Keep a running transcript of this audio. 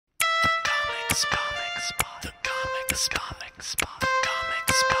Everybody's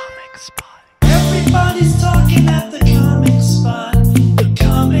talking at the comic spot. The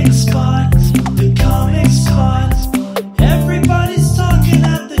comic spot. The comic spot. Everybody's talking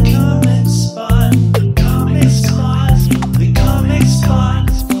at the comic spot. The comic spot. The comic spot.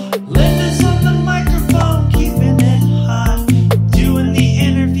 Linda's on the microphone, keeping it hot. Doing the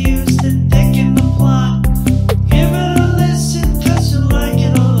interviews, then picking the plot. Give it a listen, cause you'll like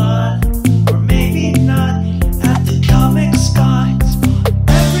it a lot. Or maybe not. At the comic spot.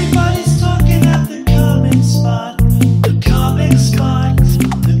 Everybody's talking at the comic spot. The comic spot.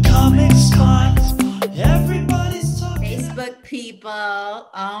 The comic spot. Everybody's talking. Facebook people,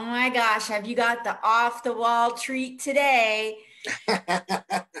 oh my gosh, have you got the off the wall treat today?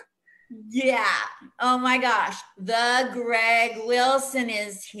 Yeah, oh my gosh, the Greg Wilson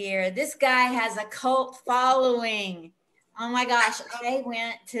is here. This guy has a cult following. Oh my gosh, I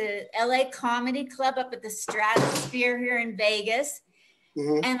went to LA Comedy Club up at the Stratosphere here in Vegas,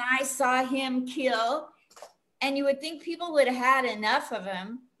 and I saw him kill. And you would think people would have had enough of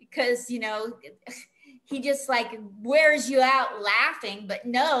him because, you know, he just like wears you out laughing. But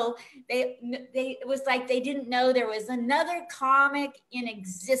no, it was like they didn't know there was another comic in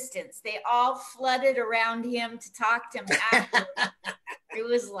existence. They all flooded around him to talk to him after. It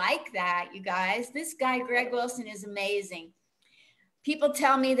was like that, you guys. This guy, Greg Wilson, is amazing. People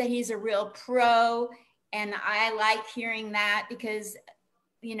tell me that he's a real pro, and I like hearing that because,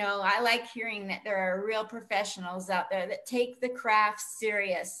 you know, I like hearing that there are real professionals out there that take the craft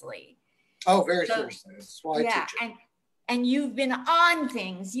seriously. Oh, very seriously. That's why I Yeah, teach it. and you've been on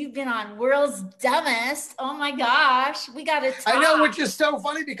things. You've been on World's Dumbest. Oh my gosh, we got to talk. I know, which is so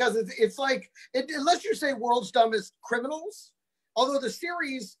funny because it's like, unless you say World's Dumbest Criminals, although the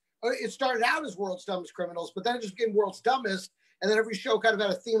series, it started out as World's Dumbest Criminals, but then it just became World's Dumbest. And then every show kind of had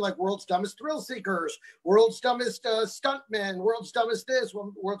a theme like World's Dumbest Thrill Seekers, World's Dumbest Stuntmen, World's Dumbest this,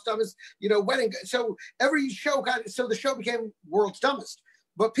 World's Dumbest, you know, wedding. So every show so the show became World's Dumbest.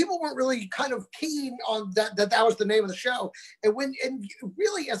 But people weren't really kind of keen on that was the name of the show. And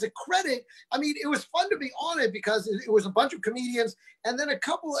really as a credit, I mean, it was fun to be on it because it was a bunch of comedians and then a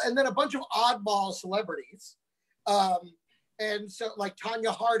bunch of oddball celebrities. And so like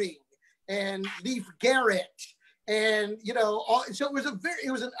Tanya Harding and Leif Garrett. And, you know, so it was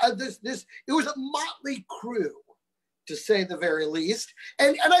a motley crew, to say the very least.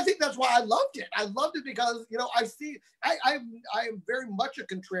 And I think that's why I loved it. I loved it because, you know, I am very much a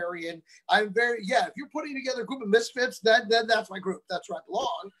contrarian. I'm very, if you're putting together a group of misfits, that's my group. That's where I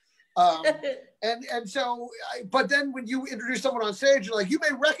belong. And so, but then when you introduce someone on stage, you're like, you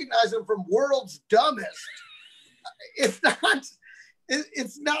may recognize them from World's Dumbest. It's not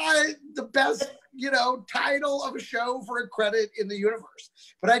the best, you know, title of a show for a credit in the universe.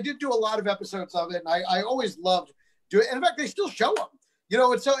 But I did do a lot of episodes of it, and I always loved doing it. And in fact, they still show them. You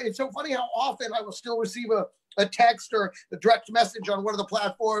know, it's so funny how often I will still receive a text or a direct message on one of the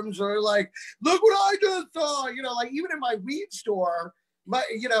platforms, or like, look what I just saw. You know, like even in my weed store,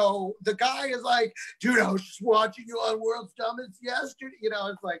 the guy is like, dude, I was just watching you on World's Dumbest yesterday. You know,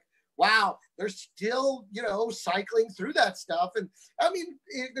 it's like, wow, they're still, you know, cycling through that stuff. And I mean,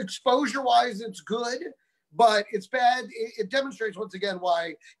 exposure-wise, it's good, but it's bad. It demonstrates once again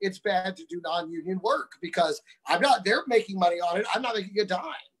why it's bad to do non-union work, because they're making money on it. I'm not making a dime.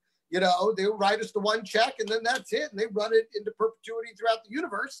 You know, they write us the one check and then that's it. And they run it into perpetuity throughout the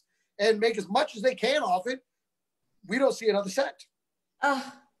universe and make as much as they can off it. We don't see another cent.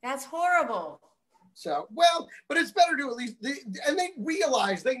 Oh, that's horrible. So, well, but it's better to at least, and they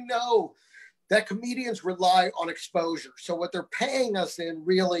know that comedians rely on exposure. So what they're paying us in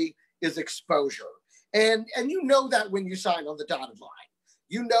really is exposure. And you know that when you sign on the dotted line.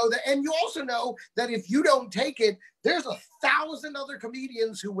 You know that, and you also know that if you don't take it, there's 1,000 other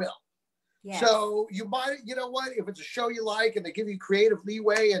comedians who will. Yes. So you might, you know what, if it's a show you like and they give you creative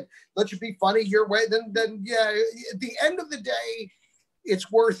leeway and let you be funny your way, then yeah, at the end of the day,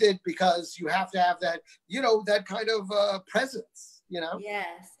 it's worth it because you have to have that, you know, that kind of presence, you know?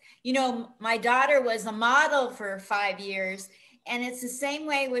 Yes. You know, my daughter was a model for 5 years, and it's the same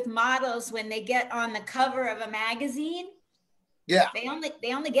way with models when they get on the cover of a magazine. Yeah. They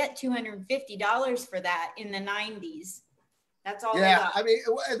only get $250 for that in the 90s. That's all. Yeah. I mean,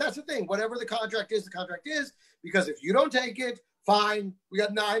 that's the thing. Whatever the contract is, because if you don't take it, fine. We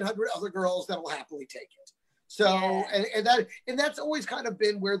got 900 other girls that will happily take it. So, yeah. and that's always kind of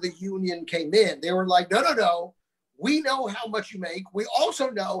been where the union came in. They were like, no. We know how much you make. We also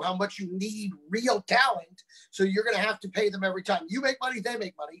know how much you need real talent. So you're going to have to pay them every time you make money, they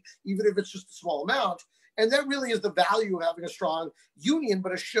make money, even if it's just a small amount. And that really is the value of having a strong union,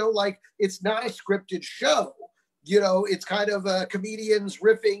 but a show like, it's not a scripted show. It's kind of comedians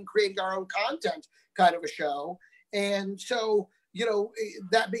riffing, creating our own content kind of a show. And so,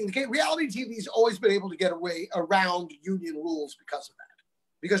 that being the case, reality TV's always been able to get away around union rules because of that,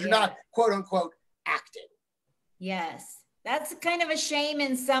 because you're not quote unquote acting. Yes. That's kind of a shame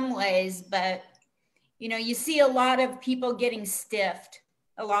in some ways, but you see a lot of people getting stiffed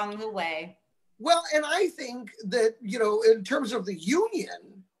along the way. Well, and I think that, in terms of the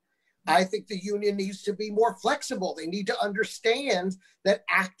union, I think the union needs to be more flexible. They need to understand that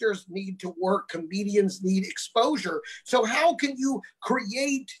actors need to work, comedians need exposure. So how can you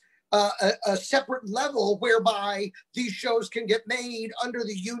create a separate level whereby these shows can get made under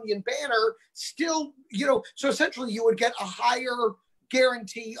the union banner still, so essentially you would get a higher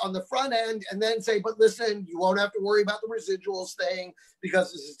guarantee on the front end and then say, but listen, you won't have to worry about the residuals thing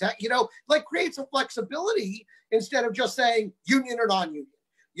because this is, create some flexibility instead of just saying union or non-union.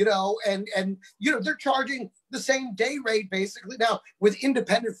 And they're charging the same day rate basically. Now with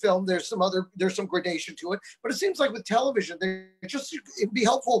independent film, there's some gradation to it, but it seems like with television, it'd be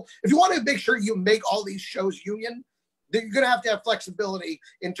helpful if you want to make sure you make all these shows union, then you're going to have flexibility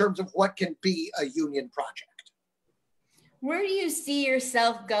in terms of what can be a union project. Where do you see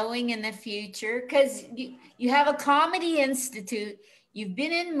yourself going in the future? Because you have a comedy institute, you've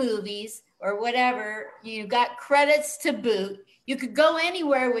been in movies or whatever, you've got credits to boot. You could go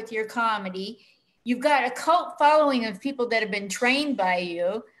anywhere with your comedy. You've got a cult following of people that have been trained by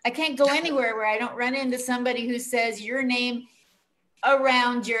you. I can't go anywhere where I don't run into somebody who says your name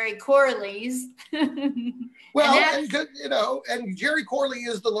around Jerry Corley's. Well, and Jerry Corley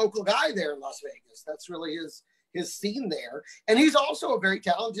is the local guy there in Las Vegas. That's really his scene there. And he's also a very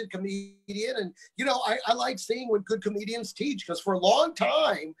talented comedian. And, I like seeing when good comedians teach, because for a long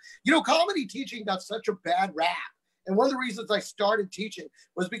time, comedy teaching got such a bad rap. And one of the reasons I started teaching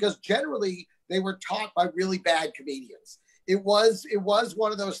was because generally they were taught by really bad comedians. It was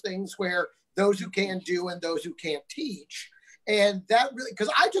one of those things where those who can do and those who can't teach. And that really,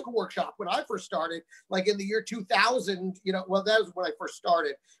 because I took a workshop when I first started, like in the year 2000, that was when I first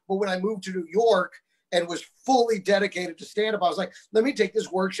started. But when I moved to New York and was fully dedicated to stand-up, I was like, let me take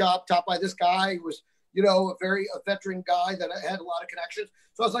this workshop taught by this guy who was, a veteran guy that I had a lot of connections.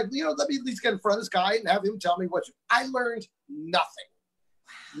 So I was like, let me at least get in front of this guy and have him tell me I learned nothing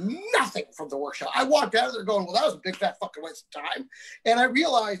from the workshop. I walked out of there going, well, that was a big fat fucking waste of time. And I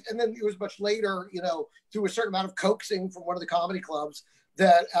realized, and then it was much later, through a certain amount of coaxing from one of the comedy clubs,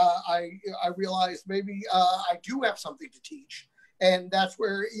 that I realized maybe I do have something to teach. And that's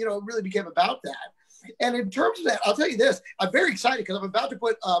where, it really became about that. And in terms of that, I'll tell you this, I'm very excited because I'm about to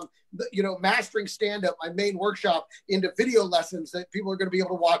put, mastering stand-up, my main workshop, into video lessons that people are going to be able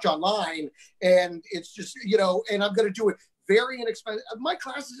to watch online. And it's just, and I'm going to do it very inexpensive. My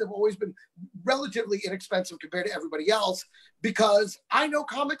classes have always been relatively inexpensive compared to everybody else because I know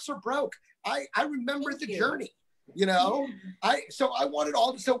comics are broke. I remember the journey. So I wanted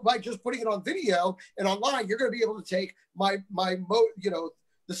so by just putting it on video and online, you're going to be able to take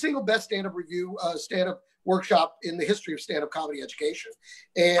the single best stand-up review, stand-up workshop in the history of stand-up comedy education.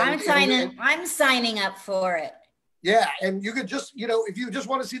 And I'm signing up for it. Yeah, and you could just, if you just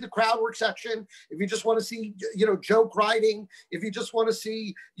want to see the crowd work section, if you just want to see, joke writing, if you just want to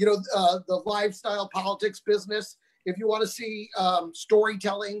see, the lifestyle, politics, business, if you want to see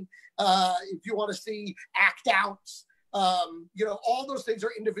storytelling, if you want to see act outs, all those things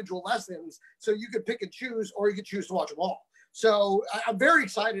are individual lessons. So you could pick and choose, or you could choose to watch them all. So I'm very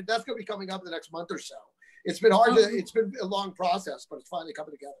excited. That's going to be coming up in the next month or so. It's been it's been a long process, but it's finally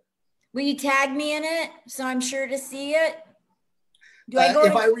coming together. Will you tag me in it so I'm sure to see it?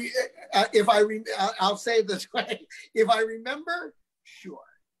 I'll say it this way. If I remember, sure.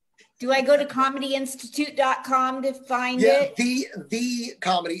 Do I go to comedyinstitute.com to find it? The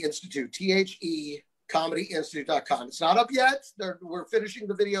Comedy Institute, THE comedyinstitute.com. It's not up yet. We're finishing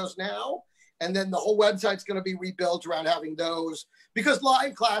the videos now. And then the whole website's going to be rebuilt around having those, because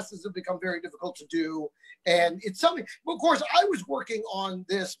live classes have become very difficult to do. And it's something, of course, I was working on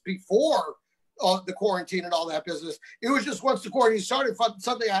this before the quarantine and all that business. It was just once the quarantine started,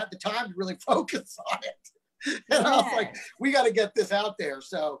 suddenly I had the time to really focus on it. And I was like, we got to get this out there.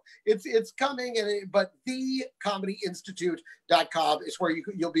 So it's coming, but thecomedyinstitute.com is where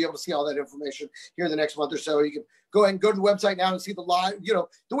you'll be able to see all that information here in the next month or so. You can go ahead and go to the website now and see the live,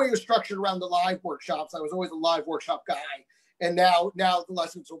 the way it was structured around the live workshops. I was always a live workshop guy. And now the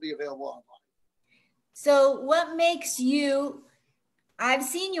lessons will be available online. So what makes you, I've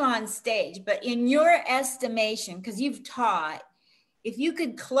seen you on stage, but in your estimation, because you've taught, if you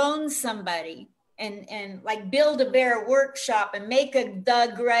could clone somebody and like build a bear workshop and make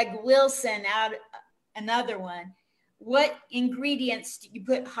the Greg Wilson out another one. What ingredients do you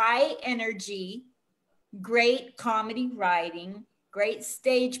put? High energy, great comedy writing, great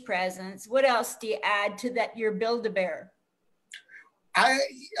stage presence. What else do you add to that, your Build-A-Bear? I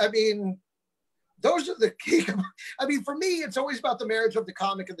mean, those are the key. I mean, for me, it's always about the marriage of the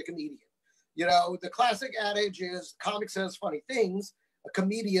comic and the comedian. You know, the classic adage is comic says funny things, a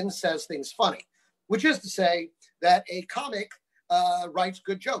comedian says things funny, which is to say that a comic writes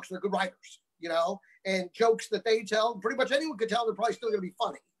good jokes. They're good writers, you know, and jokes that they tell, pretty much anyone could tell, they're probably still going to be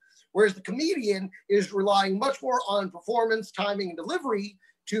funny. Whereas the comedian is relying much more on performance, timing, and delivery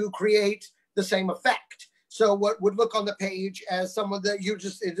to create the same effect. So what would look on the page as someone that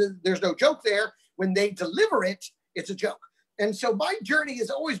there's no joke there, when they deliver it, it's a joke. And so my journey has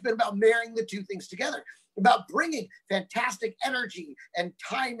always been about marrying the two things together, about bringing fantastic energy and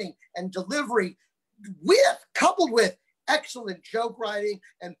timing and delivery coupled with excellent joke writing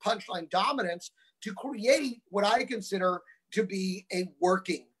and punchline dominance to create what I consider to be a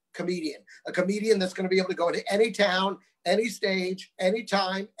working comedian, a comedian that's going to be able to go into any town, any stage,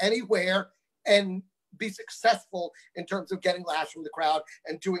 anytime, anywhere, and be successful in terms of getting laughs from the crowd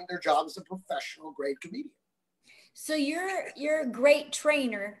and doing their job as a professional, great comedian. So you're a great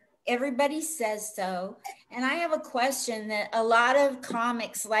trainer. Everybody says so. And I have a question that a lot of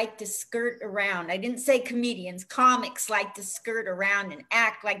comics like to skirt around. I didn't say comedians. Comics like to skirt around and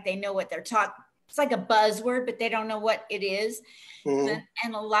act like they know what they're talking. It's like a buzzword, but they don't know what it is. Mm-hmm.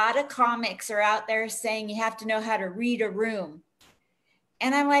 And a lot of comics are out there saying you have to know how to read a room.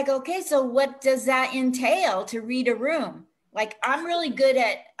 And I'm like, okay, so what does that entail to read a room? Like, I'm really good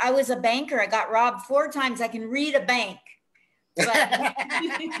I was a banker. I got robbed 4 times. I can read a bank, but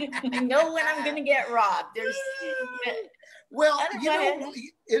I know when I'm going to get robbed. Well, you know,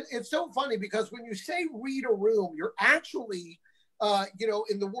 it's so funny because when you say read a room, you're actually, you know,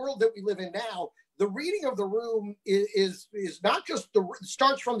 in the world that we live in now, the reading of the room is not just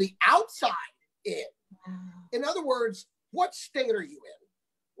starts from the outside in. In other words, what state are you in?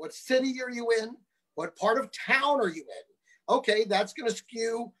 What city are you in? What part of town are you in? Okay, that's going to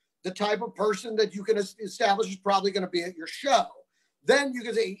skew the type of person that you can establish is probably going to be at your show. Then you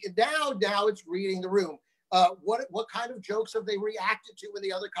can say, now it's reading the room. What kind of jokes have they reacted to when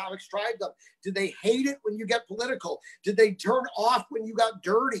the other comics tried them? Did they hate it when you get political? Did they turn off when you got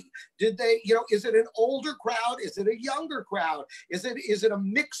dirty? Did they, you know, is it an older crowd? Is it a younger crowd? Is it a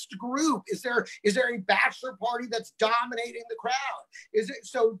mixed group? Is there a bachelor party that's dominating the crowd?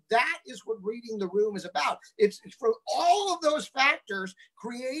 So that is what reading the room is about. It's from all of those factors,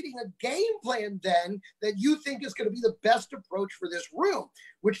 creating a game plan then that you think is going to be the best approach for this room,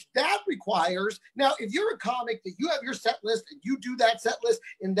 which that requires. Now, if you're a comic that you have your set list and you do that set list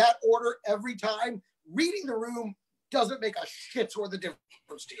in that order every time, reading the room doesn't make a shit's worth of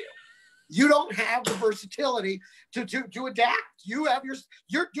difference to you. You don't have the versatility to adapt.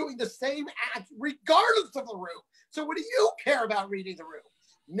 You're doing the same act regardless of the room. So what do you care about reading the room?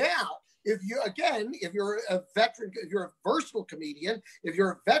 Now, if you're a veteran, if you're a versatile comedian, if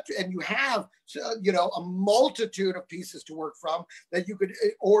you're a veteran and you have, you know, a multitude of pieces to work from that you could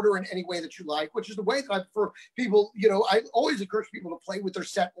order in any way that you like, which is the way that I prefer people, you know, I always encourage people to play with their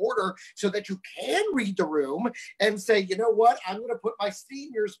set order so that you can read the room and say, you know what, I'm going to put my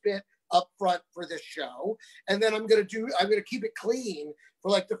seniors bit up front for this show. And then I'm going to keep it clean for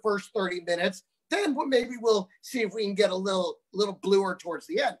like the first 30 minutes. Then maybe we'll see if we can get a little bluer towards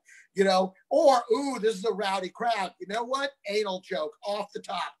the end, you know, or, ooh, this is a rowdy crowd. You know what? Anal joke off the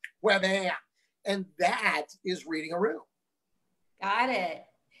top. Wham. And that is reading a room. Got it.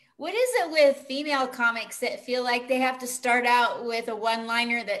 What is it with female comics that feel like they have to start out with a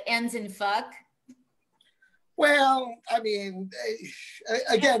one-liner that ends in fuck? Well, I mean,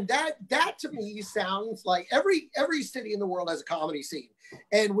 again, that to me sounds like every city in the world has a comedy scene.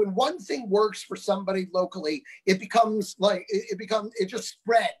 And when one thing works for somebody locally, it just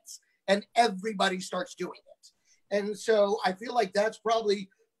spreads and everybody starts doing it. And so I feel like that's probably,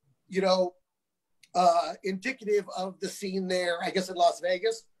 you know, indicative of the scene there, I guess, in Las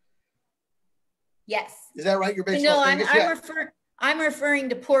Vegas. Yes. Is that right? You're based in Las Vegas? I'm referring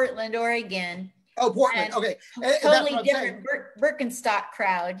to Portland, Oregon. Oh, Portland. Okay. Totally different Birkenstock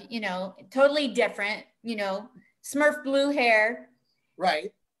crowd, you know, totally different, you know, Smurf blue hair.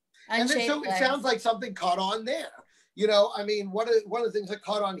 Right. And then, so it sounds like something caught on there. You know, I mean, one of the things that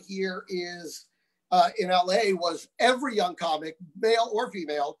caught on here is in LA was every young comic, male or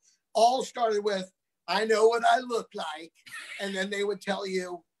female, all started with, I know what I look like. And then they would tell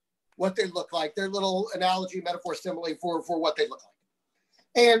you what they look like, their little analogy, metaphor, simile for what they look like.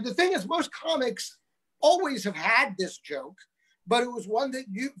 And the thing is, most comics always have had this joke, but it was one that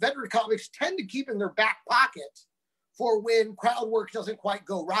veteran comics tend to keep in their back pocket for when crowd work doesn't quite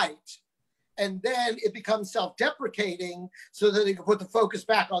go right. And then it becomes self-deprecating so that they can put the focus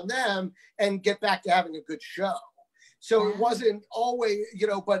back on them and get back to having a good show. So it wasn't always,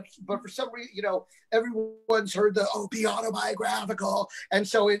 but for some reason, everyone's heard be autobiographical. And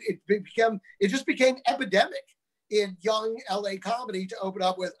so it just became epidemic in young LA comedy to open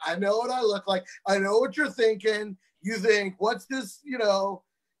up with, I know what I look like. I know what you're thinking. You think, what's this,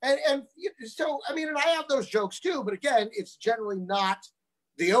 and so, I mean, and I have those jokes too, but again, it's generally not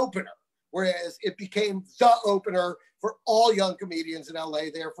the opener. Whereas it became the opener for all young comedians in LA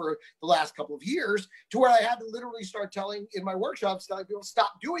there for the last couple of years, to where I had to literally start telling in my workshops, telling people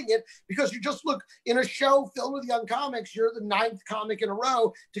stop doing it, because you just look in a show filled with young comics, you're the 9th comic in a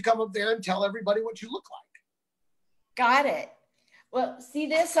row to come up there and tell everybody what you look like. Got it. Well, see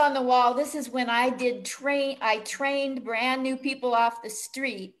this on the wall. This is when I trained brand new people off the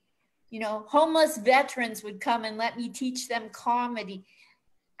street. Homeless veterans would come and let me teach them comedy.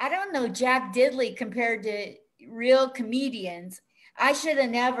 I don't know Jack Diddley compared to real comedians. I should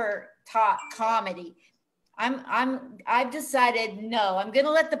have never taught comedy. I've decided, no, I'm going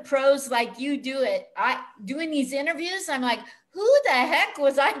to let the pros like you do it. Doing these interviews, I'm like, who the heck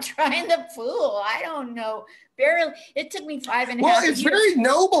was I trying to fool? I don't know. Barely. It took me 5.5 years. Well, it's very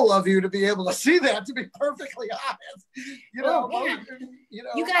noble of you to be able to see that, to be perfectly honest.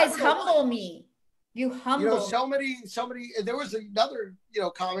 You guys humble me. You humble. So many, there was another,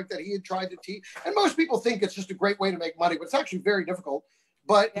 comic that he had tried to teach, and most people think it's just a great way to make money, but it's actually very difficult.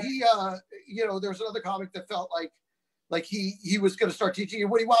 But he, there was another comic that felt like he was going to start teaching,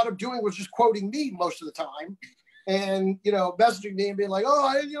 and what he wound up doing was just quoting me most of the time, and messaging me and being like,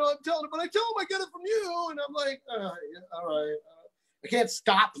 I'm telling him, but I tell him I get it from you, and I'm like, all right, I can't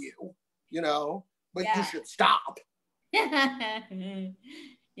stop you, but you should stop.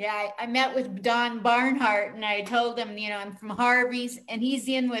 Yeah, I met with Don Barnhart, and I told him, I'm from Harvey's, and he's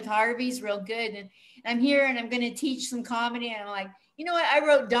in with Harvey's real good, and I'm here and I'm going to teach some comedy. And I'm like, you know what? I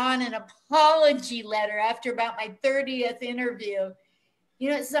wrote Don an apology letter after about my 30th interview.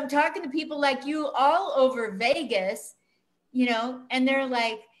 So I'm talking to people like you all over Vegas, and they're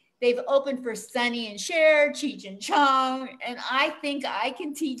like, they've opened for Sonny and Cher, Cheech and Chong, and I think I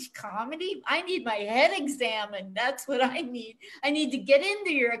can teach comedy. I need my head examined. That's what I need. I need to get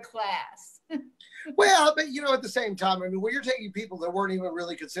into your class. Well, but at the same time, I mean, when you're taking people that weren't even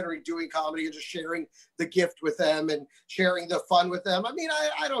really considering doing comedy and just sharing the gift with them and sharing the fun with them, I mean,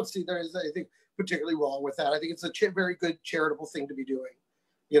 I don't see there is anything particularly wrong with that. I think it's a very good charitable thing to be doing.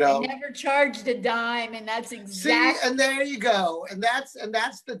 I never charged a dime, and that's exactly. See, and there you go, and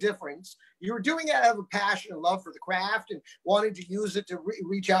that's the difference. You were doing it out of a passion and love for the craft, and wanting to use it to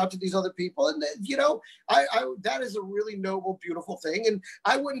reach out to these other people, and I that is a really noble, beautiful thing, and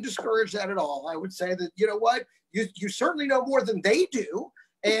I wouldn't discourage that at all. I would say that what you certainly know more than they do,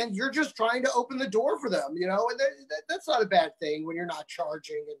 and you're just trying to open the door for them, and that's not a bad thing when you're not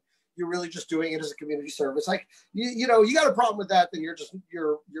charging and you're really just doing it as a community service. Like, you got a problem with that, then you're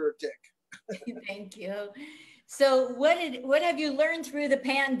a dick. Thank you. So what have you learned through the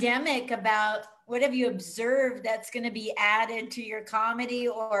pandemic about, what have you observed that's going to be added to your comedy,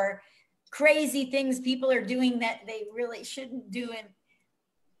 or crazy things people are doing that they really shouldn't do? And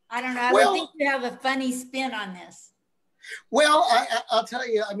I don't know. I would think you have a funny spin on this. Well, I'll tell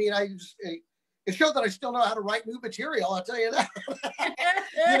you, I mean, it showed that I still know how to write new material. I'll tell you that,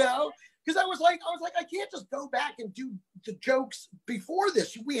 because I was like, I can't just go back and do the jokes before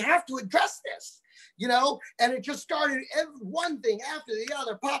this. We have to address this, and it just started one thing after the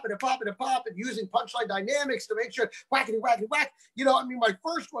other, popping, using punchline dynamics to make sure whackity, whackity, whack. I mean, my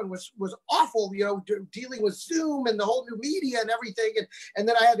first one was awful, dealing with Zoom and the whole new media and everything. And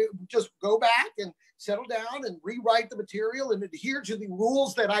then I had to just go back and settle down and rewrite the material and adhere to the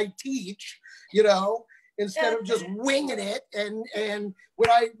rules that I teach, instead of just winging it. And when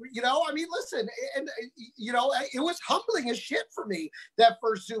I mean, listen, and it was humbling as shit for me, that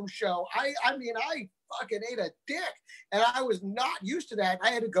first Zoom show. I mean, I fucking ate a dick, and I was not used to that. I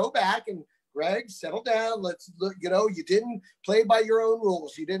had to go back and, Greg, settle down. Let's look, you didn't play by your own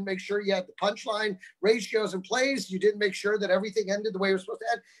rules. You didn't make sure you had the punchline ratios in place. You didn't make sure that everything ended the way it was supposed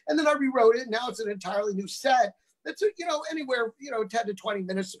to end. And then I rewrote it. And now it's an entirely new set. That's, anywhere, 10 to 20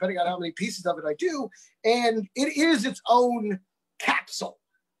 minutes, depending on how many pieces of it I do. And it is its own capsule.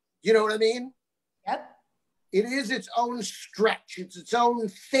 You know what I mean? Yep. It is its own stretch. It's its own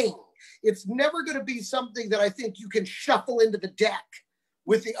thing. It's never going to be something that I think you can shuffle into the deck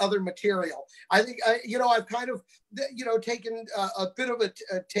with the other material. I think, I've kind of, taken a bit of a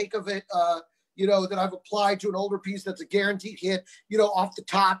take of it, that I've applied to an older piece that's a guaranteed hit, off the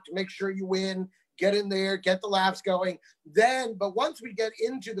top to make sure you win, get in there, get the laughs going. But once we get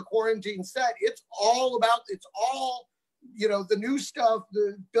into the quarantine set, it's all, the new stuff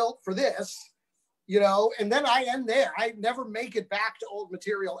built for this, and then I end there. I never make it back to old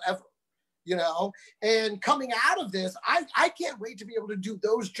material ever. And coming out of this, I can't wait to be able to do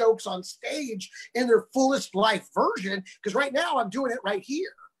those jokes on stage in their fullest life version. Because right now I'm doing it right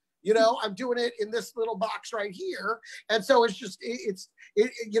here. I'm doing it in this little box right here. And so it's just,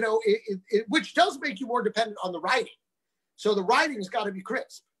 which does make you more dependent on the writing. So the writing's got to be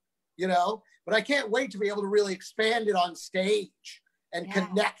crisp, but I can't wait to be able to really expand it on stage and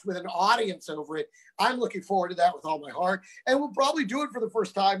connect with an audience over it. I'm looking forward to that with all my heart. And we'll probably do it for the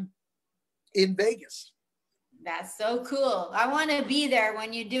first time in Vegas. That's so cool. I want to be there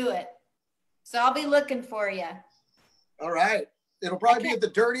when you do it. So I'll be looking for you. All right. It'll probably be at the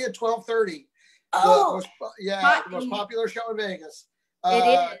Dirty at 12:30. Oh, the most popular show in Vegas.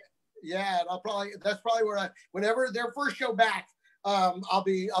 It is. Yeah, and that's probably where whenever their first show back, I'll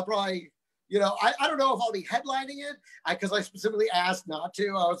probably, I don't know if I'll be headlining it, because I specifically asked not to.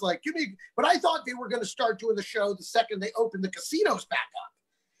 I was like, but I thought they were going to start doing the show the second they opened the casinos back up.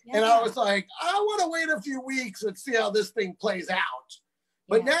 Yeah. And I was like, I want to wait a few weeks and see how this thing plays out.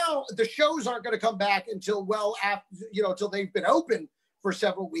 But now the shows aren't going to come back until well after, until they've been open for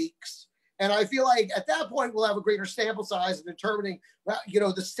several weeks. And I feel like at that point, we'll have a greater sample size in determining,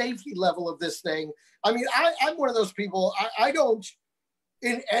 the safety level of this thing. I mean, I'm one of those people, I don't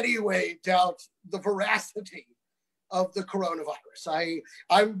in any way doubt the veracity of the coronavirus.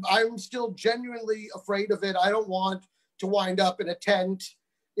 I'm still genuinely afraid of it. I don't want to wind up in a tent,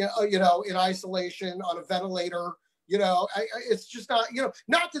 in isolation on a ventilator. It's just not,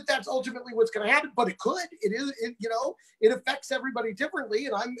 not that that's ultimately what's going to happen, but it could. It is, it affects everybody differently.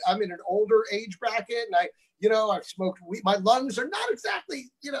 And I'm in an older age bracket, and I've smoked weed. My lungs are not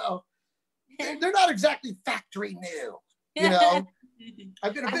exactly, they're not exactly factory new.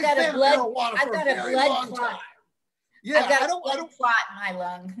 I've been a big fan of marijuana for a very long time. Yeah, I've got a blood clot in my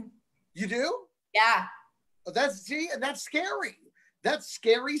lung. You do? Yeah. And that's scary. That's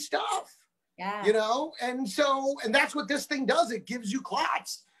scary stuff. Yeah. And that's what this thing does. It gives you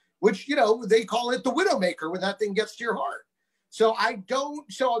clots, which, they call it the widowmaker when that thing gets to your heart. So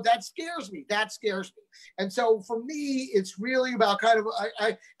that scares me. And so for me, it's really about kind of,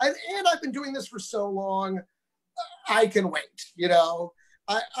 I've been doing this for so long, I can wait,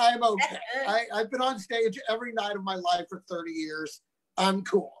 I'm okay. I've been on stage every night of my life for 30 years. I'm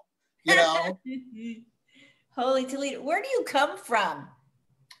cool, Holy Toledo. Where do you come from?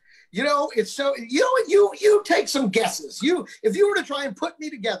 It's so, you take some guesses. If you were to try and put me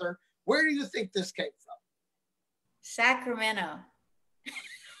together, where do you think this came from? Sacramento.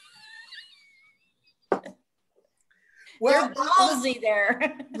 Well, they're ballsy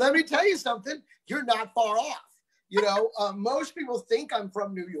there. Let me tell you something. You're not far off. Most people think I'm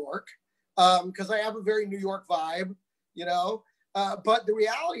from New York because I have a very New York vibe, but the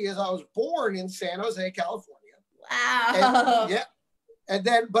reality is I was born in San Jose, California. Wow.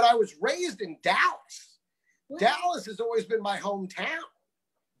 But I was raised in Dallas. What? Dallas has always been my hometown,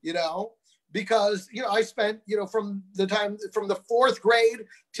 because, I spent, from the fourth grade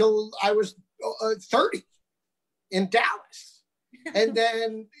till I was 30 in Dallas, and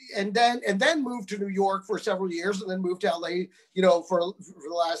then moved to New York for several years, and then moved to LA, for the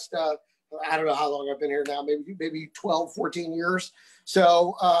last, I don't know how long I've been here now, maybe 12, 14 years.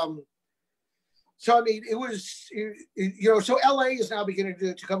 So, I mean, it was, so LA is now beginning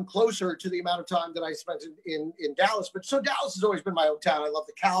to come closer to the amount of time that I spent in Dallas. But so Dallas has always been my hometown. I love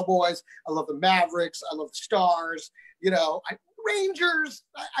the Cowboys. I love the Mavericks. I love the Stars, Rangers.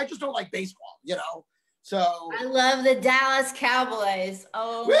 I just don't like baseball, So I love the Dallas Cowboys.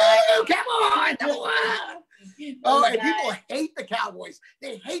 Oh, woo, Cowboys! Oh, and people hate the Cowboys.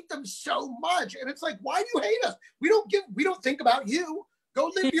 They hate them so much. And it's like, why do you hate us? We don't think about you.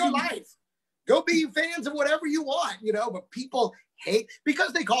 Go live your life. Go be fans of whatever you want, but people hate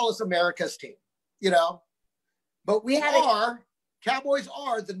because they call us America's team, but Cowboys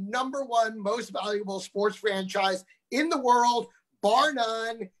are the #1 most valuable sports franchise in the world, bar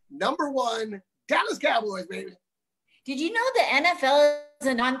none. #1, Dallas Cowboys, baby. Did you know the NFL is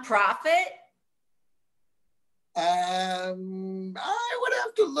a nonprofit? I would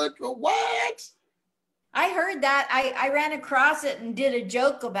have to look. What? I heard that. I ran across it and did a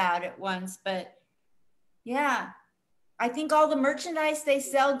joke about it once, but yeah, I think all the merchandise they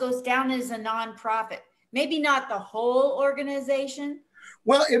sell goes down as a nonprofit. Maybe not the whole organization,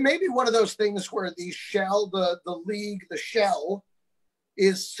 Well, it may be one of those things where the shell, the league, the shell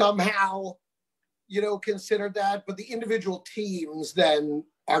is somehow, considered that, but the individual teams then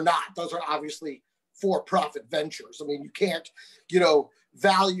are not. Those are obviously for-profit ventures. I mean, you can't,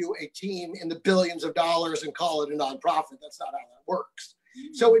 value a team in the billions of dollars and call it a nonprofit. That's not how that works.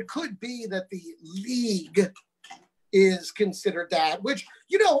 So it could be that the league is considered that, which,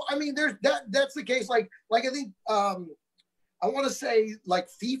 there's that's the case. Like I think, I want to say like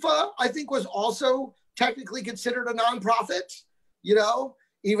FIFA, I think was also technically considered a nonprofit,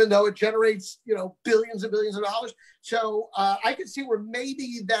 even though it generates, billions and billions of dollars. So I could see where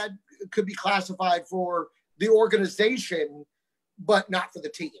maybe that could be classified for the organization, but not for the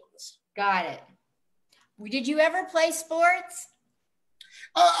teams. Got it. Did you ever play sports?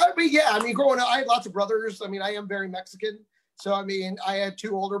 Growing up, I had lots of brothers. I am very Mexican. So, I had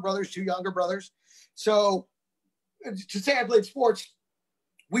 2 older brothers, 2 younger brothers. So to say I played sports,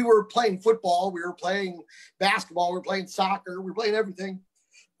 we were playing football, we were playing basketball, we were playing soccer, we were playing everything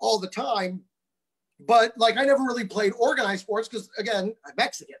all the time. But like, I never really played organized sports because, again, I'm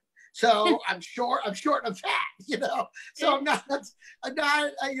Mexican. So I'm short and I'm fat, so I'm not fast. I'm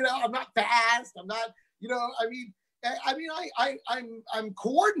not, I'm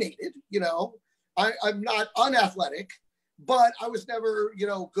coordinated, I'm not unathletic, but I was never,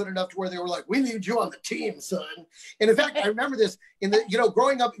 good enough to where they were like, we need you on the team, son. And in fact, I remember this in the,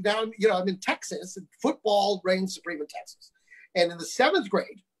 growing up down, I'm in Texas, and football reigns supreme in Texas. And in the 7th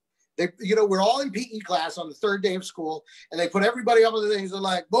grade, they, we're all in PE class on the 3rd day of school, and they put everybody up on the things. They're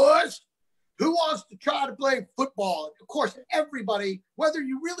like, boys, who wants to try to play football? And of course, everybody, whether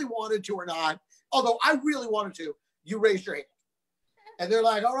you really wanted to or not, although I really wanted to, you raised your hand. And they're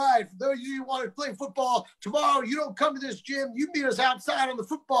like, all right, for those of you who want to play football, tomorrow you don't come to this gym, you meet us outside on the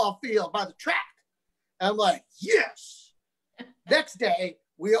football field by the track. And I'm like, yes. Next day,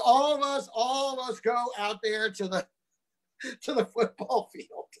 all of us go out there to the football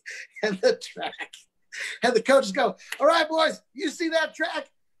field and the track. And the coaches go, all right, boys, you see that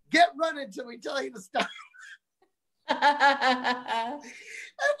track? Get running till we tell you to stop. And we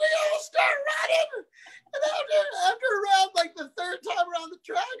all start running. And after around like the 3rd time around the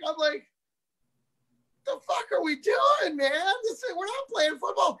track, I'm like, the fuck are we doing, man? We're not playing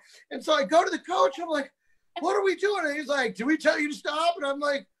football. And so I go to the coach. I'm like, what are we doing? And he's like, did we tell you to stop? And I'm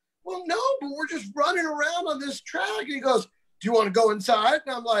like, well, no, but we're just running around on this track. And he goes, do you want to go inside?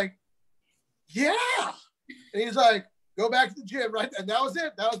 And I'm like, yeah. And he's like, go back to the gym, right? And that was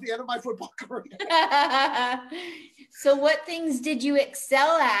it. That was the end of my football career. So what things did you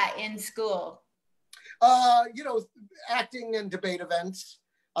excel at in school? Acting and debate events.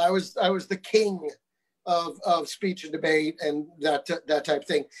 I was the king of speech and debate and that type of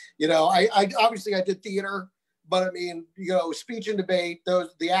thing. I obviously I did theater, but speech and debate,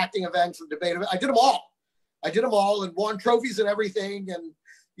 the acting events and debate events, I did them all and won trophies and everything. And,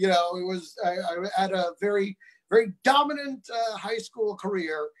 I had a very, very dominant high school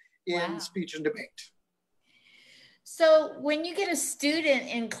career in speech and debate. So when you get a student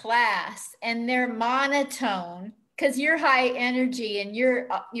in class and they're monotone, because you're high energy and you're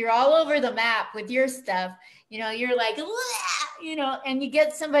all over the map with your stuff, you're like, and you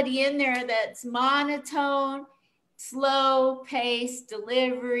get somebody in there that's monotone, slow pace,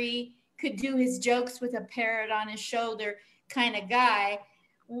 delivery, could do his jokes with a parrot on his shoulder kind of guy.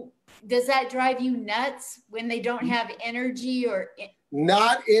 Does that drive you nuts when they don't have energy or?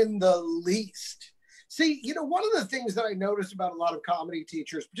 Not in the least. See, one of the things that I noticed about a lot of comedy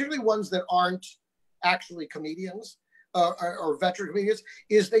teachers, particularly ones that aren't actually comedians or veteran comedians,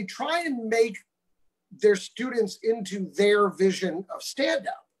 is they try and make their students into their vision of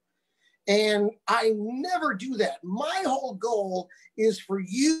stand-up. And I never do that. My whole goal is for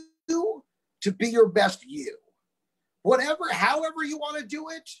you to be your best you. However you want to do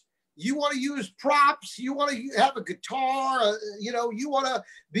it. You want to use props, you want to have a guitar, you want to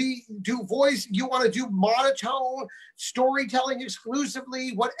do voice, you want to do monotone, storytelling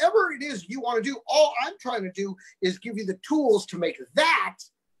exclusively, whatever it is you want to do. All I'm trying to do is give you the tools to make that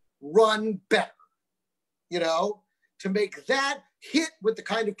run better, to make that hit with the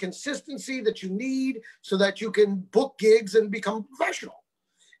kind of consistency that you need so that you can book gigs and become professional.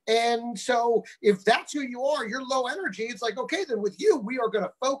 And so if that's who you are, you're low energy, it's like, okay, then with you, we are going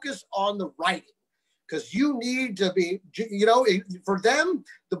to focus on the writing because you need to be, for them,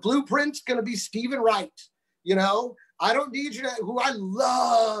 the blueprint's going to be Stephen Wright. I don't need you to, I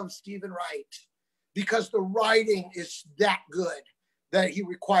love Stephen Wright because the writing is that good that he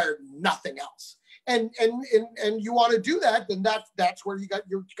required nothing else. and you want to do that, then that's where you got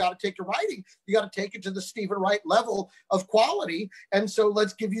to take your writing. You got to take it to the Stephen Wright level of quality. And so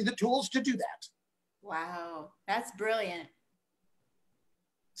let's give you the tools to do that. Wow, that's brilliant.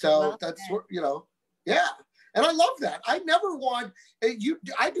 So Well that's said. what, yeah. And I love that. I never want you.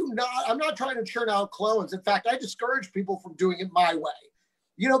 I'm not trying to churn out clones. In fact, I discourage people from doing it my way.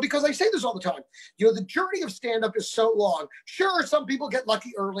 Because I say this all the time, the journey of stand-up is so long. Sure, some people get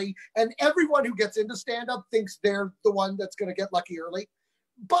lucky early, and everyone who gets into stand-up thinks they're the one that's going to get lucky early.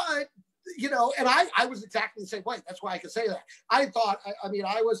 But, and I was exactly the same way. That's why I could say that. I thought,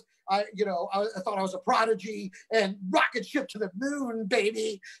 I thought I was a prodigy and rocket ship to the moon,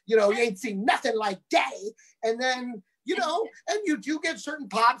 baby. You ain't seen nothing like day. And then, and you do get certain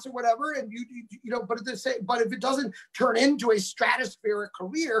pops or whatever, and but if it doesn't turn into a stratospheric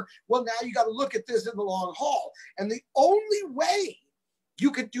career, well, now you got to look at this in the long haul. And the only way you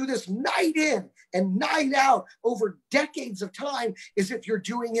could do this night in and night out over decades of time is if you're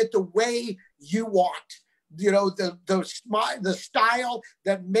doing it the way you want. The style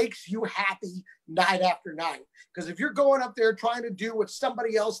that makes you happy night after night. Because if you're going up there trying to do what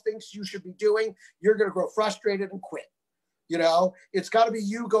somebody else thinks you should be doing, you're going to grow frustrated and quit. It's got to be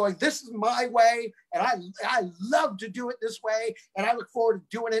you going, this is my way, and I love to do it this way, and I look forward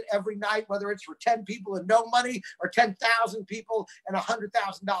to doing it every night, whether it's for 10 people and no money or 10,000 people and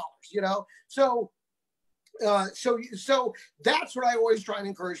 $100,000. So that's what I always try and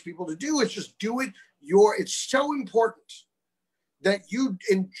encourage people to do, is just do it. It's so important that you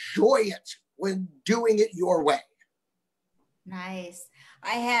enjoy it when doing it your way. Nice.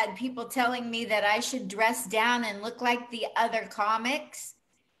 I had people telling me that I should dress down and look like the other comics.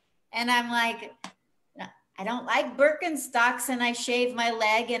 And I'm like, I don't like Birkenstocks, and I shave my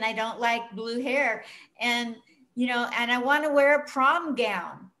leg, and I don't like blue hair. And, and I want to wear a prom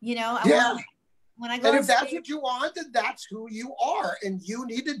gown, when I go and if that's what you want, then that's who you are, and you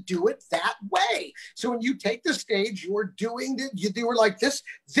need to do it that way. So when you take the stage, you're doing it. You were like, this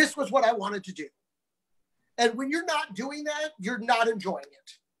was what I wanted to do. And when you're not doing that, you're not enjoying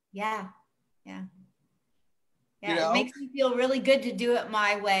it. Yeah. It makes me feel really good to do it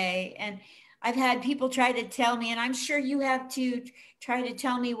my way. And I've had people try to tell me, and I'm sure you have to try to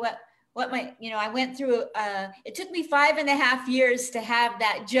tell me what my, I went through, it took me 5.5 years to have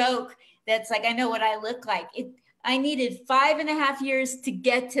that joke that's like, I know what I look like. I needed 5.5 years to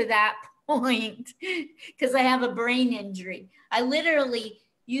get to that point because I have a brain injury. I literally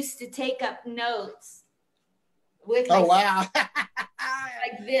used to take up notes with wow.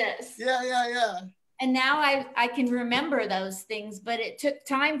 like this. Yeah. And now I can remember those things, but it took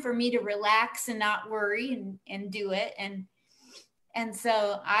time for me to relax and not worry and do it. And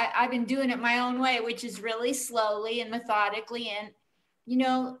so I've been doing it my own way, which is really slowly and methodically. And,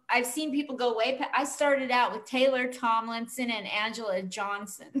 I've seen people go way past. I started out with Taylor Tomlinson and Angela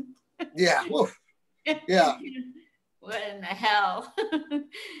Johnson. Yeah. Yeah. What in the hell?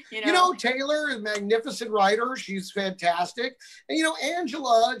 Taylor is a magnificent writer. She's fantastic. And,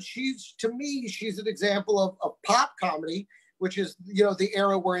 Angela, she's an example of pop comedy, which is, the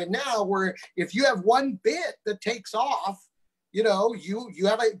era we're in now, where if you have one bit that takes off, you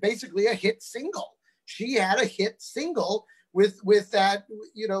have basically a hit single. She had a hit single with that,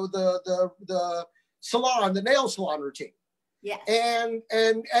 the salon, the nail salon routine. Yeah. And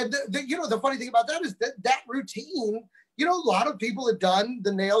the funny thing about that is that routine, a lot of people had done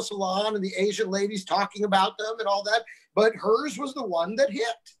the nail salon and the Asian ladies talking about them and all that, but hers was the one that hit,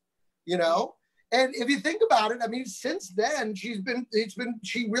 And if you think about it, I mean, since then she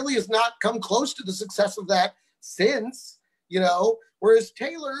really has not come close to the success of that since, whereas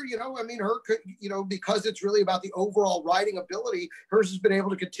Taylor, her, because it's really about the overall writing ability, hers has been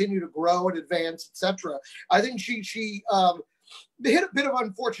able to continue to grow and advance, etc. I think she hit a bit of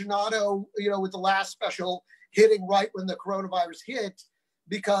unfortunato, with the last special hitting right when the coronavirus hit,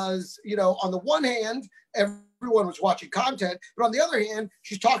 because, on the one hand, everyone was watching content, but on the other hand,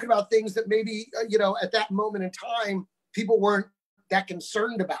 she's talking about things that maybe, at that moment in time, people weren't that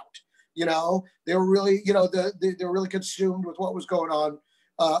concerned about. They were really, they were really consumed with what was going on,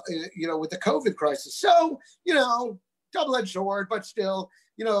 with the COVID crisis. So, double-edged sword, but still,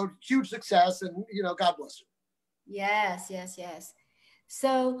 huge success, and, God bless her. Yes.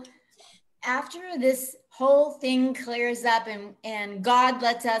 So after this whole thing clears up and God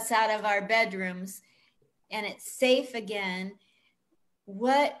lets us out of our bedrooms and it's safe again,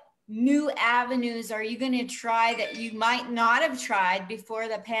 what new avenues are you going to try that you might not have tried before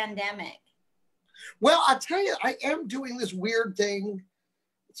the pandemic? Well, I'll tell you, I am doing this weird thing.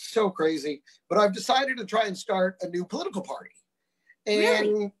 It's so crazy, but I've decided to try and start a new political party. And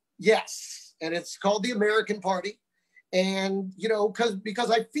really? Yes. and it's called the American Party. And, you know,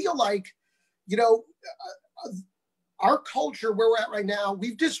 because I feel like, you know, our culture where we're at right now,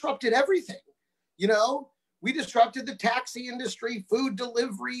 we've disrupted everything. You know, we disrupted the taxi industry, food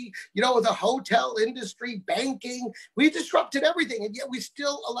delivery, you know, the hotel industry, banking. We disrupted everything. And yet we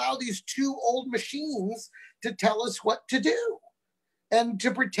still allow these two old machines to tell us what to do and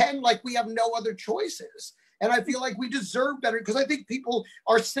to pretend like we have no other choices. And I feel like we deserve better, because I think people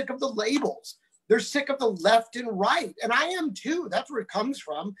are sick of the labels. They're sick of the left and right. And I am too. That's where it comes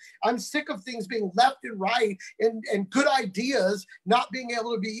from. I'm sick of things being left and right, and good ideas not being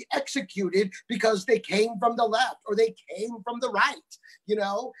able to be executed because they came from the left or they came from the right, you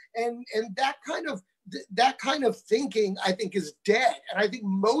know? And that kind of thinking, I think, is dead. And I think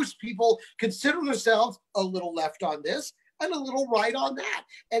most people consider themselves a little left on this and a little right on that.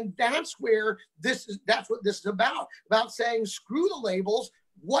 And that's what this is about saying, screw the labels.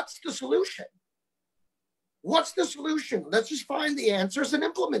 What's the solution? What's the solution? Let's just find the answers and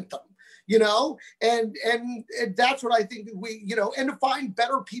implement them, you know? And that's what I think we, you know, and to find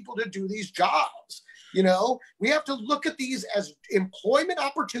better people to do these jobs, you know? We have to look at these as employment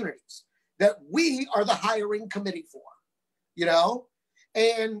opportunities that we are the hiring committee for, you know?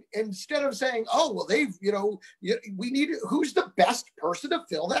 And instead of saying, oh, well, they've, you know, we need, who's the best person to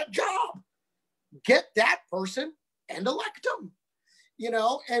fill that job? Get that person and elect them. You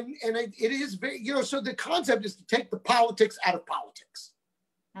know, and it is very, you know, so the concept is to take the politics out of politics.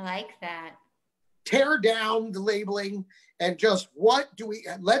 I like that. Tear down the labeling and just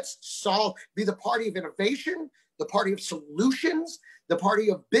let's be the party of innovation, the party of solutions, the party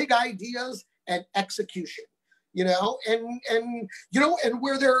of big ideas and execution, you know, and you know, and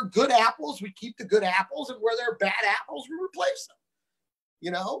where there are good apples, we keep the good apples, and where there are bad apples, we replace them, you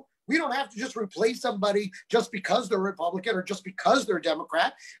know. We don't have to just replace somebody just because they're Republican or just because they're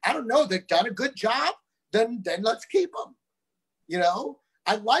Democrat. I don't know. They've done a good job. Then let's keep them. You know,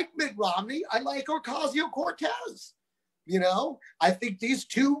 I like Mitt Romney. I like Ocasio-Cortez. You know, I think these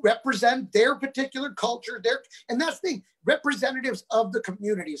two represent their particular culture. And that's the thing, representatives of the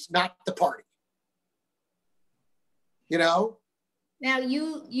communities, not the party. You know? Now,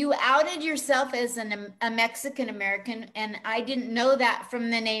 you outed yourself as a Mexican American, and I didn't know that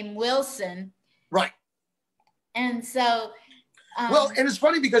from the name Wilson. Right. And so, well, and it's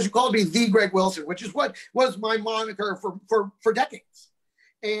funny because you called me the Greg Wilson, which is what was my moniker for decades.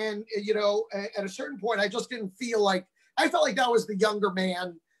 And you know, at a certain point, I just didn't feel like, I felt like that was the younger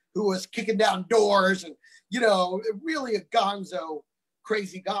man who was kicking down doors and, you know, really a gonzo,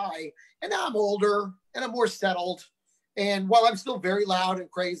 crazy guy. And now I'm older and I'm more settled. And while I'm still very loud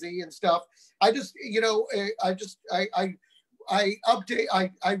and crazy and stuff, I just, you know, I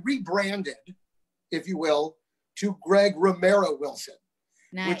rebranded, if you will, to Greg Romero Wilson,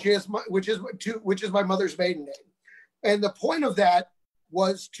 nice. which is my mother's maiden name. And the point of that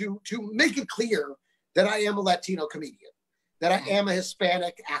was to make it clear that I am a Latino comedian, that I am a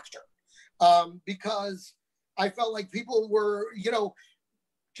Hispanic actor, because I felt like people were, you know,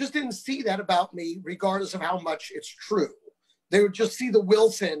 just didn't see that about me, regardless of how much it's true. They would just see the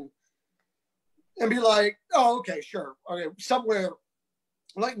Wilson and be like, oh, okay, sure. Okay, somewhere.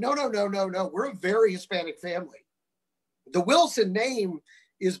 I'm like, no. We're a very Hispanic family. The Wilson name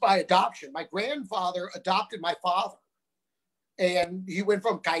is by adoption. My grandfather adopted my father, and he went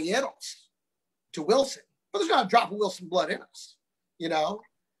from Calleros to Wilson. But there's not a drop of Wilson blood in us, you know?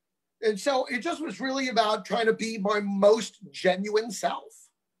 And so it just was really about trying to be my most genuine self.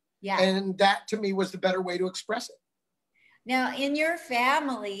 Yeah. And that to me was the better way to express it. Now, in your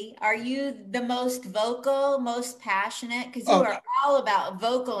family, are you the most vocal, most passionate? Because you are all about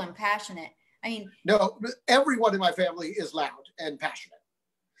vocal and passionate. I mean, no, everyone in my family is loud and passionate.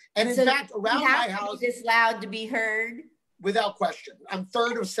 And in fact, around my house, it's loud to be heard. Without question. I'm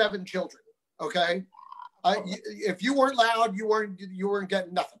third of 7 children. Okay. If you weren't loud, you weren't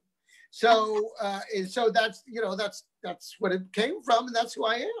getting nothing. So, so that's, you know, that's what it came from, and that's who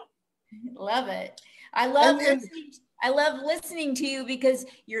I am. Love it. I love listening to you because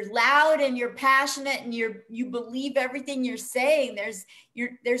you're loud and you're passionate and you believe everything you're saying.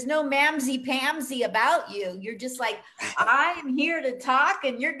 There's no mamsy-pamsy about you. You're just like, I'm here to talk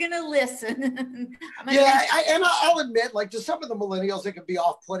and you're going to listen. I'll admit, like, to some of the millennials, it can be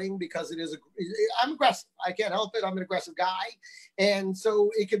off-putting because I'm aggressive. I can't help it. I'm an aggressive guy. And so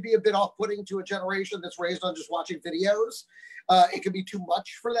it can be a bit off-putting to a generation that's raised on just watching videos. It can be too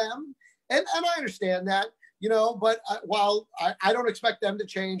much for them. And I understand that. You know, but while I don't expect them to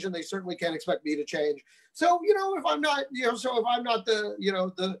change, and they certainly can't expect me to change. So, you know, if I'm not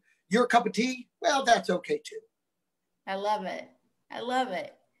your cup of tea, well, that's okay too. I love it.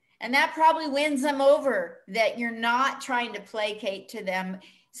 And that probably wins them over, that you're not trying to placate to them.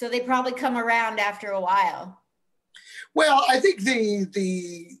 So they probably come around after a while. Well, I think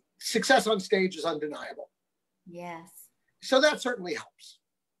the success on stage is undeniable. Yes. So that certainly helps.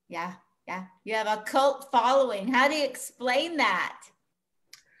 Yeah. Yeah. You have a cult following. How do you explain that?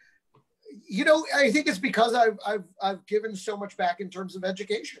 You know, I think it's because I've given so much back in terms of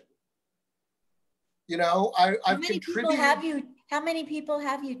education. You know, I've contributed. How many people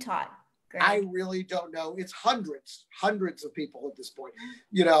have you taught, Greg? I really don't know. It's hundreds of people at this point,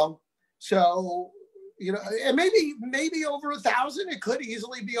 you know. So, you know, and maybe over 1,000. It could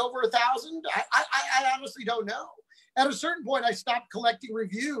easily be over 1,000. I honestly don't know. At a certain point, I stopped collecting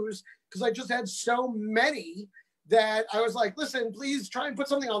reviews because I just had so many that I was like, listen, please try and put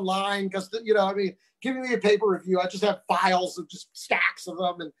something online, because, you know, I mean, giving me a paper review, I just have files of just stacks of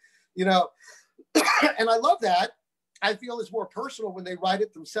them, and, you know, and I love that. I feel it's more personal when they write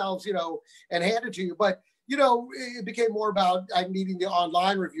it themselves, you know, and hand it to you. But, you know, it became more about I'm needing the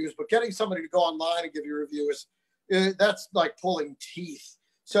online reviews, but getting somebody to go online and give you a review that's like pulling teeth.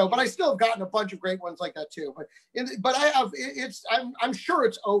 So, but I still have gotten a bunch of great ones like that too. But I'm sure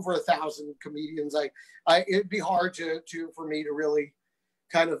it's over 1,000 comedians. It'd be hard for me to really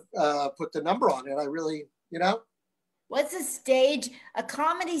kind of put the number on it. I really, you know. What's a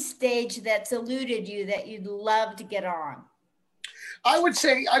comedy stage that's eluded you that you'd love to get on? I would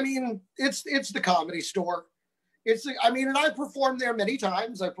say, I mean, it's the Comedy Store. And I've performed there many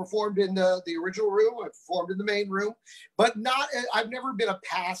times. I performed in the original room. I performed in the main room, but I've never been a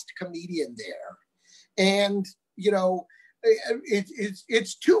past comedian there. And, you know,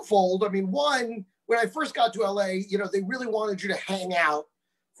 it's twofold. I mean, one, when I first got to LA, you know, they really wanted you to hang out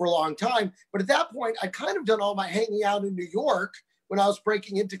for a long time. But at that point, I kind of done all my hanging out in New York when I was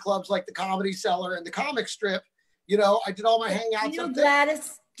breaking into clubs like the Comedy Cellar and the Comic Strip. You know, I did all my hangouts.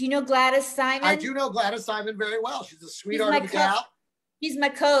 Do you know Gladys Simon? I do know Gladys Simon very well. She's a sweetheart of a gal. She's my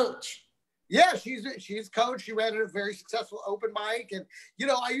coach. Yeah, she's coach. She ran a very successful open mic. And, you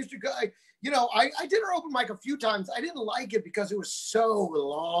know, I used to go, I did her open mic a few times. I didn't like it because it was so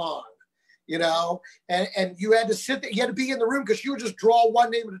long, you know, and you had to sit there, you had to be in the room because she would just draw one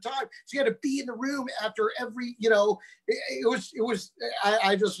name at a time. So you had to be in the room after every, you know,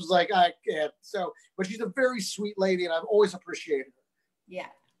 I just was like, I can't. So, but she's a very sweet lady and I've always appreciated her. Yeah,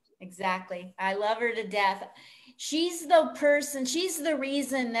 exactly. I love her to death. She's the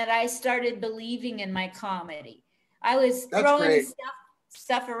reason that I started believing in my comedy. I was throwing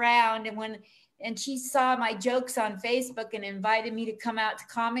stuff around, and she saw my jokes on Facebook and invited me to come out to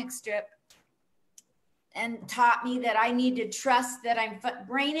Comic Strip and taught me that I need to trust that I'm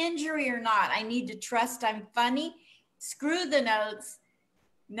brain injury or not. I need to trust I'm funny. Screw the notes.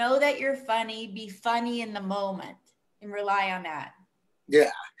 Know that you're funny. Be funny in the moment and rely on that.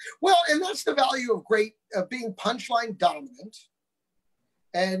 Yeah. Well, and that's the value of being punchline dominant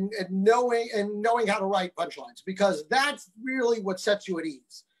and knowing how to write punchlines, because that's really what sets you at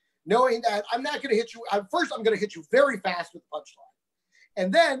ease. Knowing that I'm not going to hit you. First, I'm going to hit you very fast with the punchline.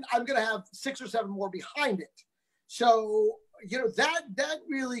 And then I'm going to have 6 or 7 more behind it. So, you know, that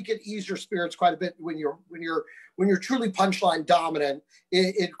really can ease your spirits quite a bit when you're truly punchline dominant.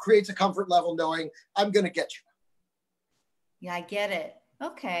 It creates a comfort level knowing I'm going to get you. Yeah, I get it.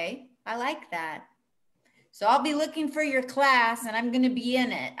 Okay. I like that. So I'll be looking for your class and I'm going to be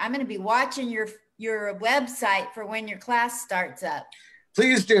in it. I'm going to be watching your website for when your class starts up.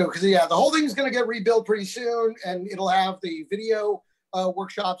 Please do. Because the whole thing is going to get rebuilt pretty soon, and it'll have the video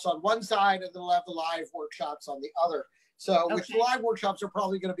workshops on one side, and then it'll have the live workshops on the other. So, which the live workshops are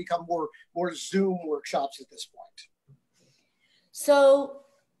probably going to become more Zoom workshops at this point. So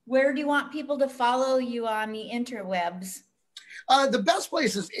where do you want people to follow you on the interwebs? The best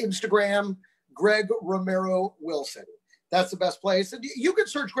place is Instagram, Greg Romero Wilson. That's the best place. And you can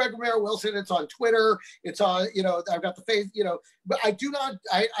search Greg Romero Wilson. It's on Twitter. It's on, you know, I've got the face, you know, but I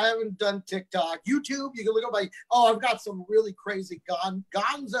haven't done TikTok. YouTube, you can look at I've got some really crazy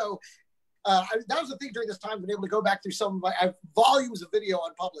gonzo. That was the thing during this time, being able to go back through I have volumes of video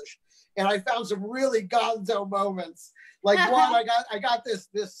unpublished. And I found some really gonzo moments. Like one, I got this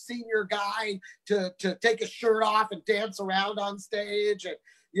senior guy to take his shirt off and dance around on stage, and,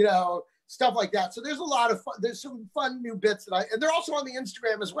 you know, stuff like that. So there's a lot of fun. There's some fun new bits and they're also on the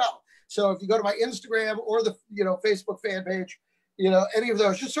Instagram as well. So if you go to my Instagram or the, you know, Facebook fan page, you know, any of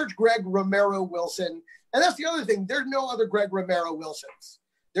those, just search Greg Romero Wilson. And that's the other thing. There's no other Greg Romero Wilsons.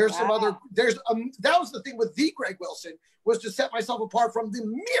 There's some other, that was the thing with the Greg Wilson, was to set myself apart from the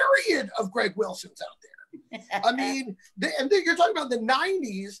myriad of Greg Wilsons out there. I mean, and then you're talking about the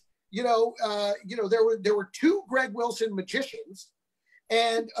 90s, there were 2 Greg Wilson magicians.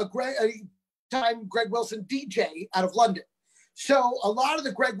 and a time Greg Wilson DJ out of London. So a lot of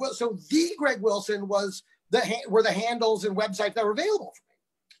the Greg Wilson was were the handles and websites that were available for me.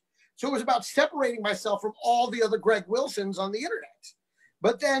 So it was about separating myself from all the other Greg Wilsons on the internet.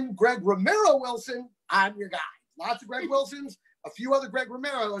 But then Greg Romero Wilson, I'm your guy. Lots of Greg Wilsons, a few other Greg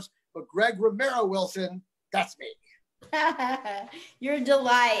Romeros, but Greg Romero Wilson, that's me. You're a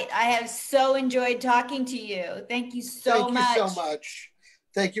delight. I have so enjoyed talking to you. Thank you so much. Thank you so much.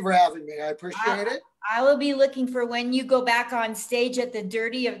 Thank you for having me. I appreciate it. I will be looking for when you go back on stage at the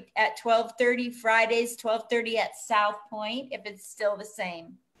Dirty at 12:30 Fridays, 12:30 at South Point, if it's still the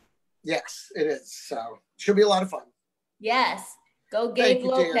same. Yes, it is. So should be a lot of fun. Yes. Go Gabe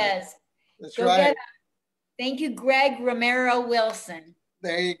Lopez. Dear. That's go right. Thank you, Greg Romero Wilson.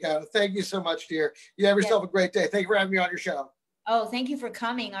 There you go. Thank you so much, dear. You have yourself a great day. Thank you for having me on your show. Oh, thank you for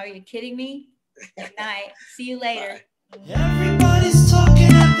coming. Are you kidding me? Good night. See you later. Everybody's talking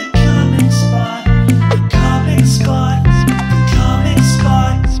at the comic spot. The comic spot.